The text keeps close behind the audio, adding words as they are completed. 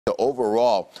So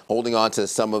overall, holding on to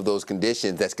some of those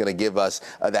conditions, that's going to give us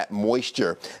that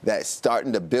moisture that's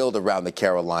starting to build around the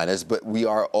Carolinas. But we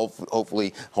are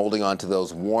hopefully holding on to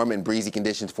those warm and breezy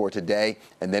conditions for today.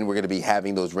 And then we're going to be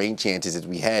having those rain chances as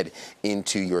we head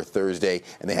into your Thursday,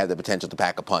 and they have the potential to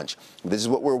pack a punch. This is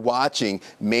what we're watching,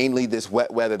 mainly this wet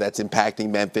weather that's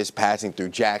impacting Memphis, passing through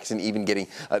Jackson, even getting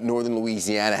northern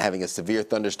Louisiana, having a severe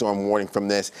thunderstorm warning from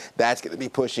this. That's going to be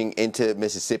pushing into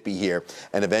Mississippi here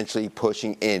and eventually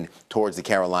pushing in towards the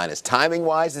Carolinas.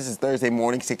 Timing-wise, this is Thursday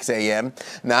morning, 6 a.m.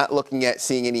 Not looking at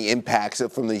seeing any impacts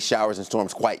from these showers and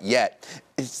storms quite yet.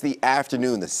 It's the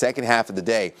afternoon, the second half of the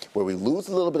day, where we lose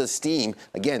a little bit of steam.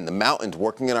 Again, the mountains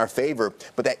working in our favor,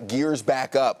 but that gears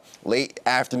back up late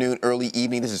afternoon, early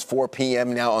evening. This is 4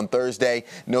 p.m. now on Thursday.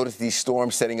 Notice these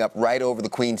storms setting up right over the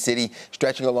Queen City,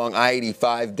 stretching along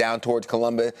I-85 down towards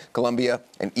Columbia,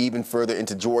 and even further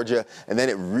into Georgia. And then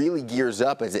it really gears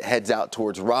up as it heads out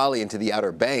towards Raleigh into the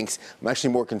Outer Banks. I'm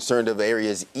actually more concerned of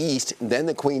areas east than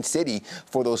the Queen City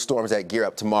for those storms that gear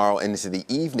up tomorrow and into the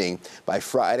evening. By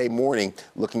Friday morning,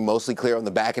 looking mostly clear on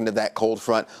the back end of that cold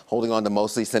front, holding on to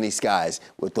mostly sunny skies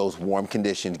with those warm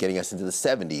conditions getting us into the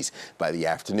 70s by the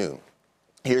afternoon.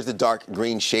 Here's the dark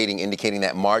green shading indicating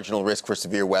that marginal risk for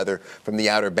severe weather from the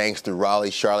Outer Banks through Raleigh,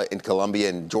 Charlotte, and Columbia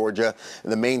and Georgia.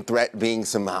 The main threat being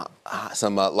some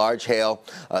large hail,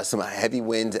 some heavy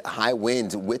winds, high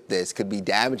winds with this. Could be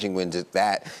damaging winds at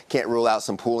that. Can't rule out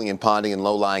some pooling and ponding in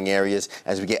low-lying areas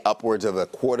as we get upwards of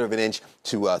 1/4 of an inch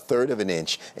to 1/3 of an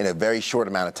inch in a very short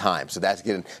amount of time. So that's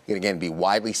going to again be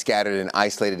widely scattered and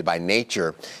isolated by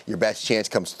nature. Your best chance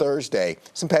comes Thursday.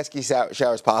 Some pesky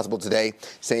showers possible today.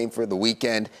 Same for the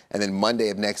weekend. And then Monday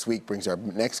of next week brings our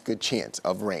next good chance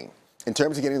of rain. In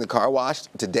terms of getting the car washed,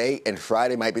 today and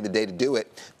Friday might be the day to do it.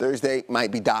 Thursday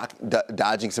might be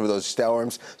dodging some of those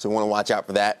storms, so we want to watch out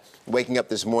for that. Waking up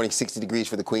this morning, 60 degrees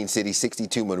for the Queen City,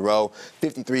 62 Monroe,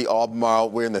 53 Albemarle.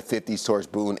 We're in the 50s towards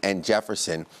Boone and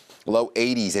Jefferson. Low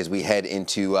 80s as we head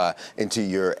into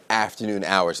your afternoon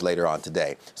hours later on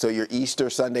today. So your Easter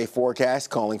Sunday forecast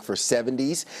calling for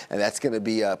 70s, and that's going to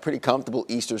be a pretty comfortable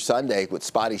Easter Sunday with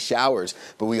spotty showers.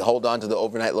 But we hold on to the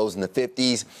overnight lows in the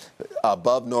 50s.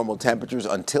 Above normal temperatures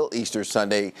until Easter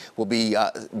Sunday will be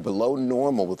below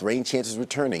normal with rain chances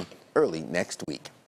returning early next week.